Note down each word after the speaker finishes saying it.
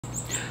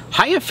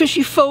Hiya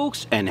fishy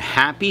folks, and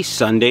happy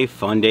Sunday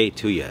fun day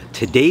to you.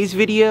 Today's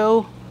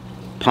video,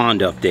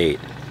 pond update.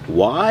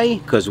 Why?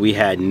 Because we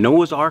had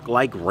Noah's Ark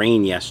like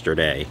rain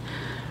yesterday.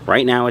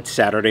 Right now it's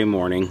Saturday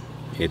morning.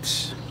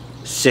 It's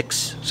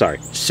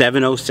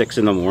 7:06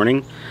 in the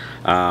morning.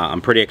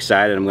 I'm pretty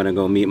excited. I'm gonna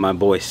go meet my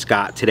boy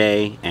Scott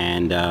today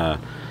and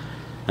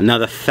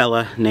another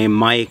fella named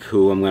Mike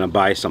who I'm gonna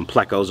buy some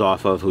plecos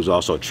off of, who's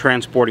also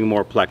transporting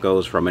more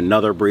plecos from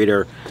another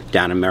breeder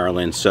down in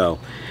Maryland. So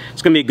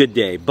it's gonna be a good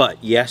day.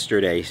 But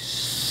yesterday,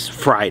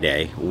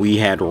 Friday, we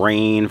had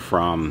rain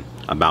from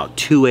about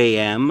 2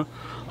 a.m.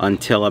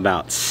 until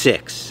about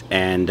 6,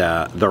 and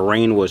the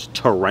rain was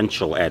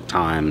torrential at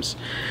times.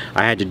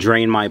 I had to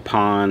drain my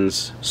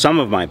ponds, some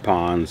of my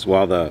ponds,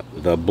 well,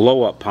 the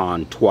blow-up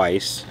pond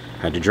twice.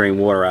 I had to drain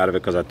water out of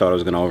it because I thought it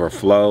was going to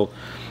overflow.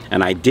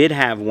 And I did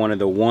have one of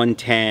the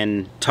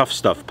 110 Tough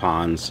Stuff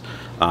ponds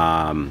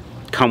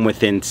come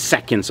within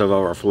seconds of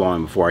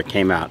overflowing before I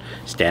came out,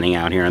 standing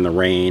out here in the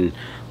rain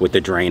with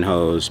the drain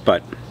hose.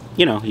 But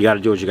you know, you got to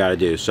do what you got to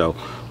do. So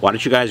why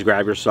don't you guys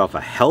grab yourself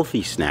a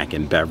healthy snack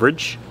and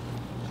beverage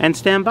and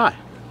stand by.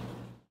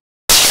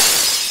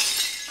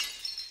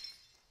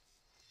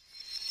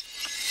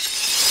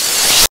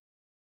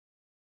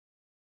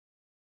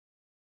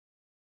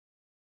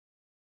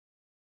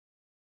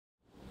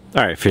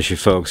 All right, fishy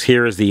folks,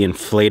 here is the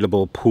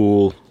inflatable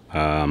pool.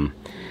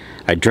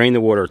 I drained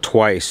the water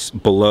twice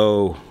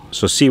below,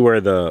 so see where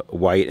the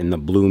white and the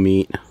blue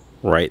meet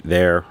right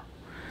there.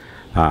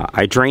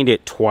 I drained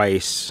it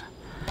twice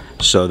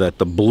so that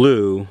the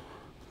blue,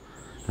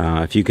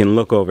 if you can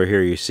look over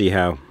here, you see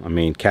how, I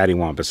mean,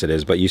 cattywampus it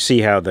is, but you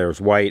see how there's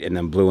white and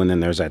then blue and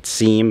then there's that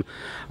seam.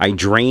 I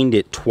drained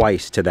it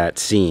twice to that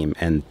seam,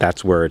 and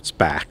that's where it's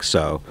back.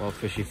 So, well,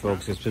 fishy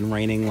folks, it's been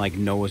raining like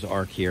Noah's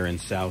Ark here in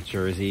South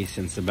Jersey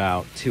since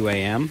about 2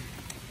 a.m.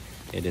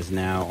 It is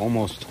now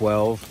almost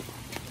 12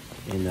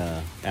 in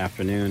the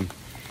afternoon,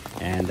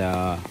 and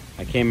I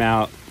came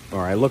out,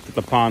 or I looked at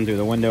the pond through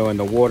the window, and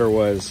the water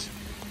was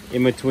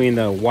in between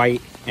the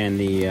white and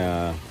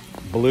the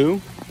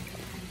blue.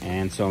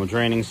 And so I'm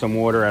draining some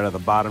water out of the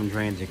bottom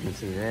drains. You can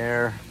see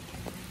there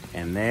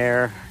and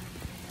there.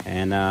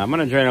 And I'm going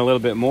to drain a little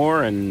bit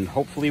more, and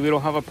hopefully we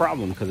don't have a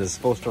problem because it's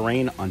supposed to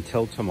rain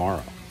until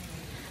tomorrow.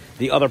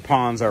 The other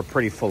ponds are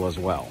pretty full as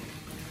well.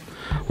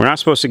 We're not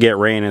supposed to get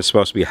rain. It's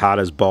supposed to be hot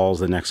as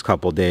balls the next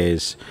couple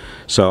days.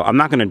 So I'm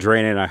not going to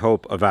drain it. I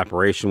hope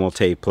evaporation will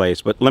take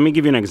place. But let me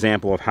give you an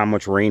example of how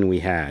much rain we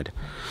had.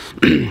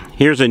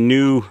 Here's a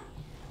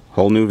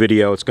whole new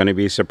video. It's going to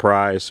be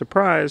surprise,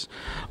 surprise.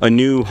 A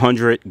new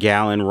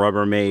 100-gallon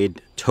Rubbermaid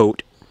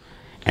tote.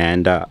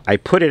 And I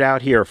put it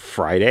out here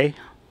Thursday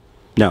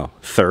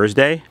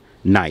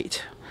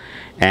night.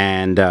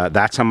 And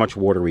that's how much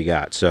water we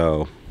got.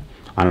 So,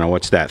 I don't know,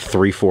 what's that,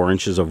 3-4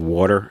 inches of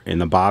water in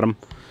the bottom.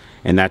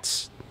 And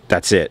that's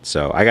it.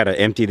 So I got to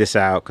empty this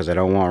out because I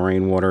don't want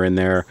rainwater in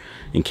there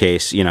in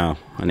case, you know,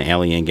 an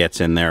alien gets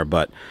in there.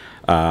 But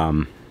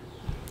whole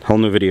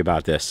new video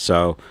about this.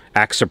 So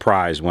act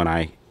surprised when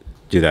I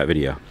do that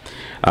video.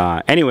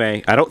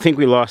 Anyway, I don't think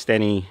we lost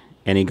any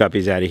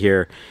guppies out of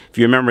here. If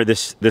you remember,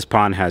 this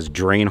pond has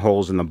drain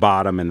holes in the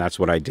bottom, and that's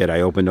what I did. I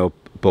opened up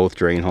both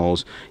drain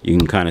holes. You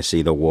can kind of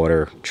see the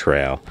water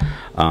trail.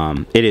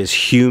 It is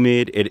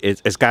humid.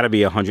 It's got to be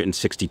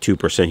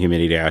 162%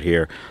 humidity out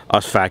here.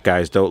 Us fat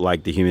guys don't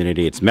like the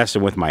humidity. It's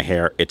messing with my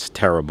hair. It's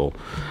terrible.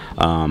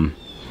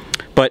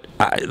 But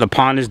the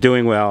pond is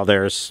doing well.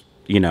 There's,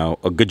 you know,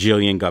 a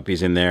gajillion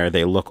guppies in there.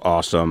 They look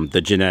awesome.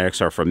 The genetics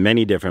are from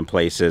many different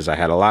places. I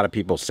had a lot of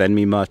people send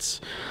me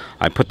mutts.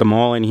 I put them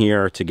all in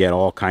here to get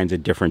all kinds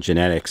of different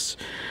genetics.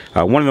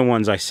 One of the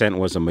ones I sent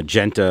was a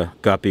magenta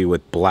guppy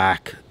with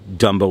black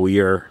Dumbo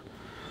ear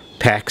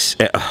pecs.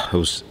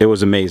 It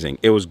was amazing.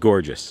 It was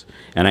gorgeous.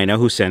 And I know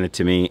who sent it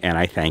to me, and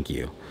I thank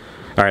you.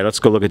 All right, let's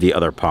go look at the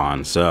other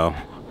pond. So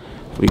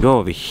if we go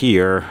over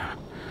here,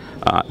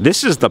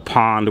 this is the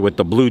pond with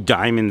the blue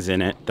diamonds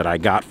in it that I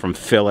got from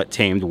Phil at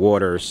Tamed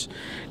Waters.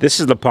 This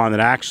is the pond that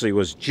actually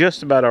was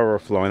just about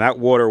overflowing. That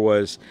water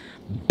was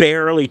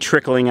barely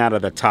trickling out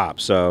of the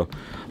top. So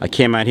I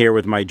came out here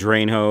with my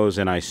drain hose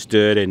and I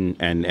stood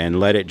and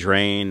let it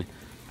drain.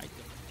 I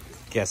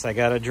guess I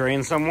gotta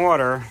drain some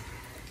water.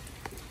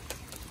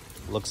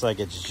 Looks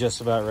like it's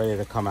just about ready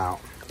to come out,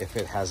 if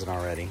it hasn't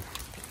already.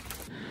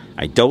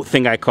 I don't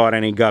think I caught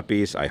any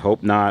guppies. I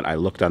hope not. I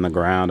looked on the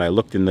ground. I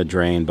looked in the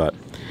drain, but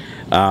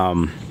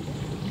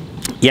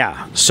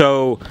yeah,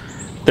 so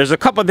there's a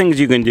couple of things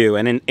you can do.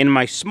 And in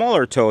my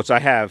smaller totes, I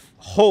have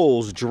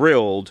holes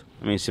drilled.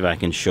 Let me see if I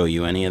can show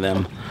you any of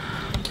them.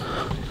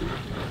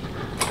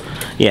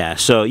 Yeah,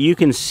 so you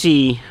can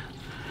see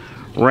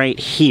right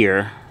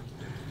here,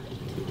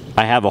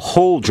 I have a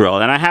hole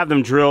drilled, and I have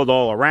them drilled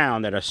all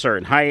around at a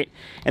certain height.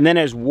 And then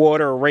as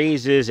water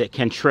raises, it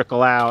can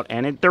trickle out,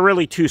 and they're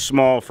really too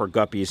small for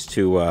guppies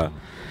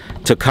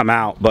to come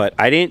out. But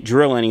I didn't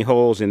drill any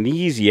holes in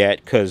these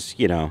yet because,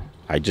 you know,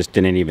 I just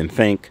didn't even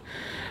think.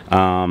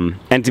 And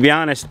to be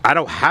honest, I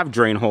don't have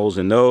drain holes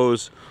in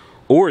those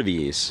or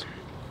these.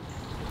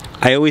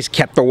 I always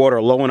kept the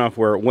water low enough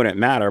where it wouldn't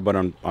matter, but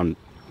on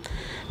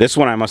this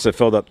one I must have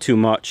filled up too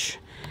much.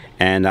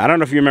 And I don't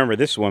know if you remember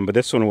this one, but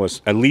this one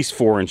was at least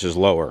 4 inches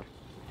lower.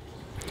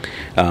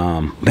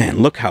 Man,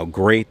 look how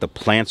great the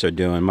plants are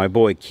doing. My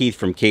boy Keith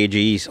from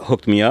KG's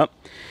hooked me up,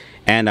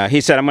 and he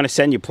said, I'm going to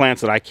send you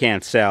plants that I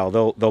can't sell.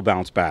 They'll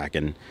bounce back.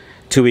 And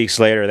 2 weeks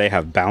later, they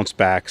have bounced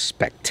back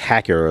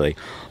spectacularly.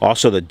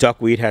 Also, the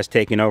duckweed has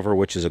taken over,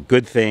 which is a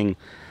good thing.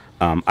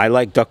 I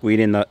like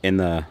duckweed in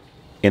the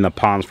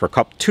ponds for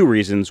two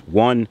reasons.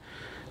 One,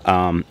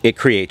 it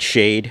creates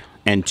shade,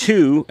 and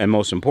two, and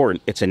most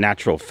important, it's a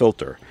natural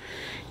filter.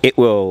 It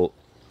will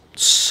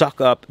suck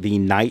up the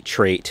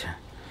nitrate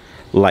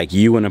like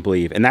you wouldn't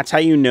believe, and that's how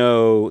you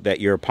know that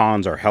your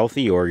ponds are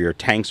healthy or your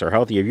tanks are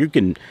healthy.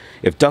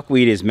 If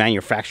duckweed is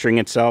manufacturing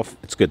itself,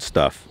 it's good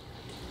stuff.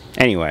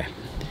 Anyway,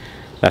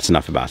 that's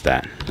enough about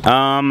that.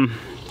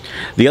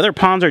 The other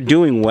ponds are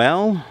doing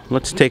well.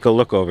 Let's take a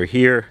look over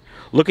here.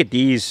 Look at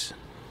these.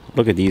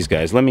 Look at these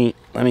guys. Let me.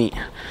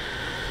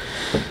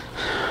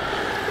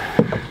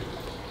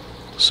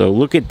 So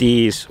look at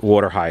these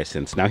water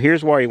hyacinths. Now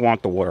here's why you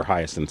want the water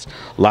hyacinths.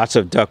 Lots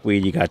of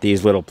duckweed. You got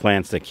these little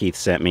plants that Keith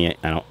sent me.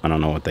 I don't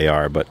know what they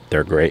are, but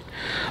they're great.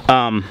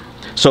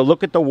 So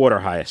look at the water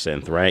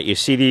hyacinth, right? You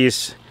see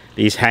these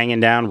hanging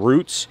down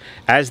roots?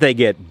 As they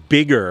get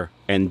bigger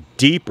and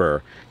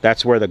deeper,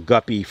 that's where the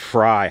guppy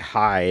fry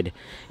hide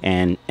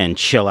and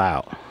chill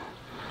out.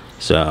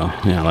 So,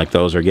 you know, like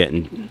those are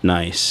getting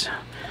nice.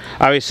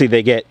 Obviously,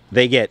 they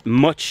get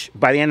much,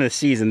 by the end of the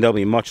season, they'll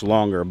be much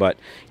longer, but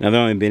you know, they've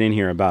only been in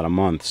here about a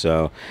month.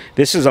 So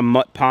this is a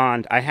mutt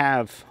pond. I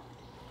have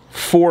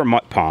 4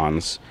 mutt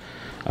ponds.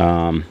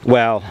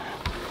 Well,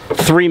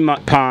 3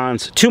 mutt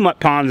ponds, 2 mutt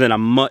ponds, and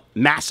a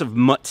massive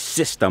mutt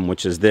system,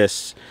 which is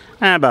this,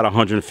 about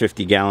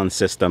 150-gallon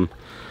system.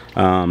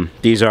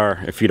 These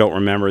are, if you don't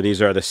remember,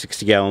 these are the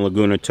 60-gallon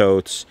Laguna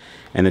totes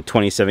and the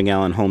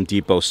 27-gallon Home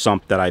Depot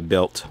sump that I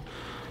built.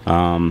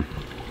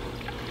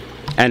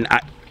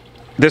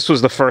 This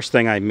was the first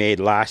thing I made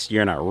last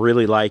year, and I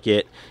really like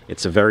it.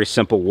 It's a very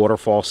simple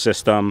waterfall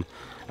system.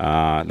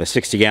 The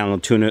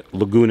 60-gallon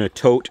Laguna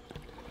tote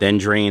then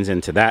drains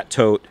into that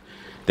tote,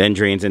 then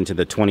drains into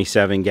the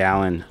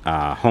 27-gallon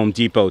Home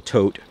Depot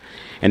tote,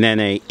 and then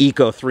a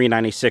Eco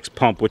 396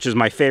 pump, which is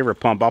my favorite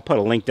pump. I'll put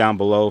a link down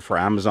below for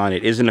Amazon.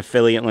 It is an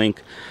affiliate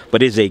link,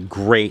 but it is a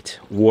great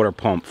water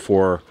pump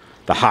for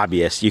the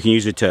hobbyist. You can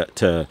use it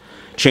to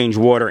change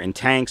water in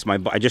tanks.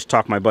 I just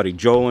talked my buddy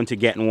Joel into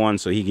getting one,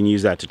 so he can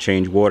use that to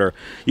change water.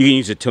 You can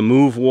use it to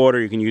move water.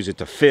 You can use it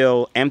to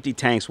fill empty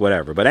tanks,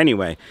 whatever. But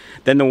anyway,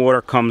 then the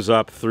water comes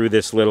up through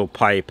this little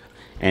pipe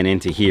and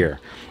into here.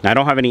 Now, I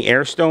don't have any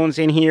air stones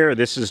in here.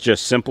 This is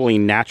just simply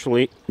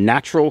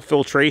natural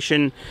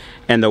filtration,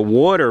 and the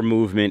water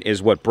movement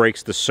is what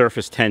breaks the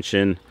surface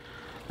tension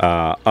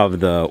of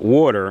the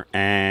water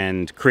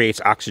and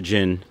creates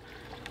oxygen,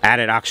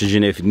 added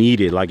oxygen if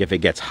needed, like if it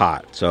gets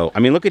hot. So, I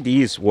mean, look at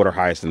these water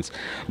hyacinths.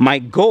 My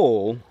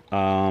goal,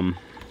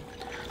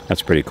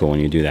 that's pretty cool when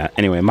you do that.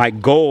 Anyway, my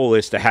goal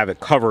is to have it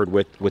covered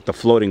with the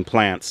floating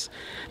plants.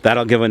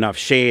 That'll give enough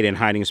shade and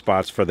hiding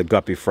spots for the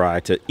guppy fry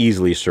to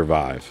easily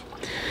survive.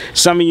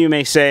 Some of you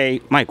may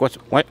say, Mike,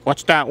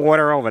 what's that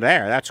water over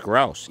there? That's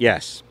gross.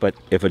 Yes, but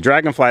if a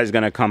dragonfly is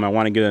going to come, I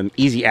want to give them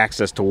easy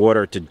access to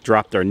water to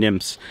drop their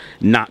nymphs,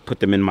 not put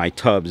them in my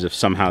tubs if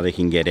somehow they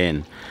can get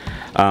in.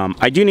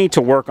 I do need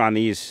to work on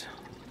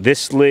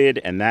this lid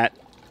and that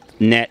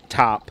net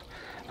top.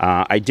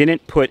 I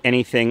didn't put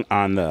anything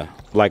on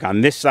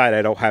on this side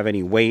I don't have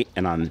any weight,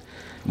 and on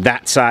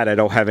that side I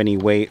don't have any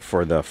weight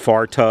for the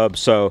far tub,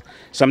 so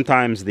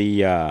sometimes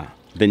the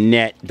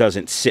net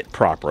doesn't sit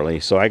properly,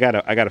 so I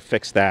gotta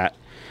fix that.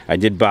 I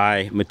did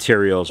buy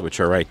materials which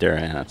are right there,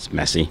 and that's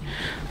messy.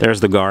 There's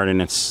the garden,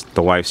 it's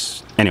the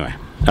wife's. Anyway,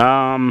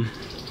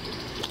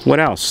 what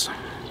else?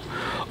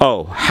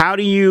 Oh, how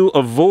do you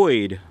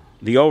avoid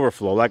the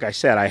overflow? Like I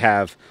said, I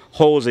have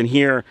holes in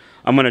here.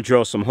 I'm going to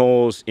drill some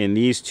holes in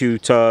these 2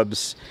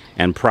 tubs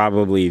and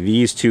probably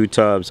these 2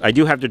 tubs. I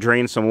do have to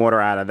drain some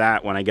water out of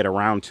that when I get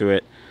around to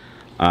it,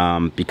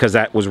 because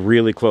that was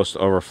really close to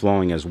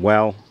overflowing as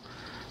well.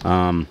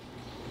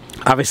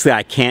 Obviously,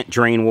 I can't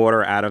drain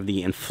water out of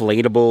the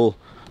inflatable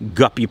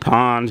guppy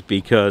pond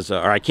because,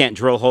 or I can't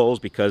drill holes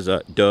because,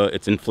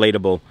 it's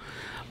inflatable.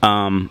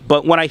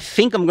 But what I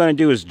think I'm going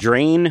to do is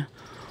drain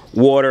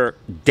water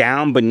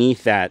down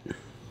beneath that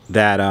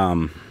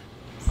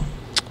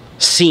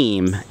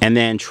seam and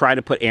then try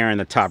to put air in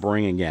the top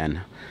ring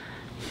again.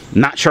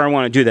 Not sure I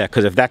want to do that,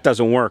 because if that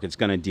doesn't work, it's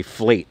going to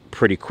deflate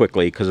pretty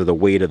quickly because of the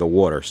weight of the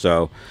water.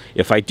 So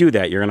if I do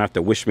that, you're going to have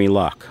to wish me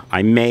luck.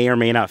 I may or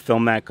may not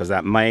film that, because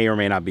that may or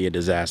may not be a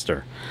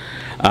disaster.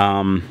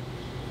 All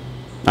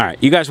right,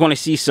 you guys want to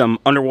see some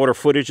underwater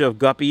footage of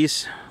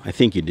guppies? I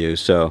think you do.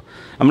 So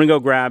I'm going to go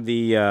grab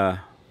the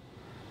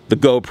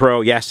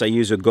GoPro. Yes, I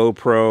use a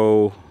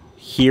GoPro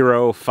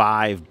Hero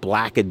 5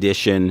 Black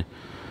Edition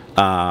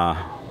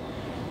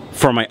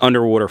for my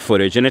underwater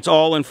footage, and it's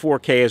all in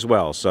 4K as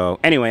well. So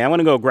anyway, I'm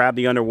gonna go grab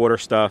the underwater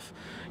stuff,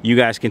 you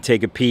guys can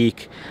take a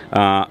peek.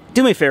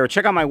 Do me a favor,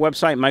 check out my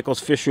website,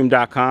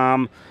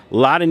 michaelsfishroom.com. A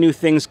lot of new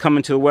things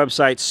coming to the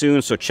website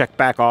soon, so check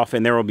back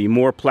often. There will be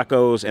more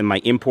plecos and my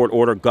import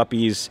order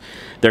guppies.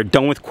 They're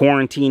done with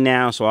quarantine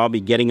now, so I'll be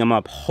getting them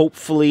up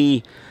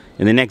hopefully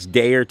in the next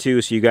day or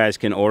two so you guys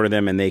can order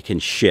them and they can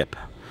ship.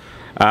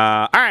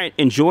 All right,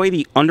 enjoy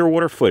the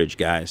underwater footage,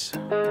 guys.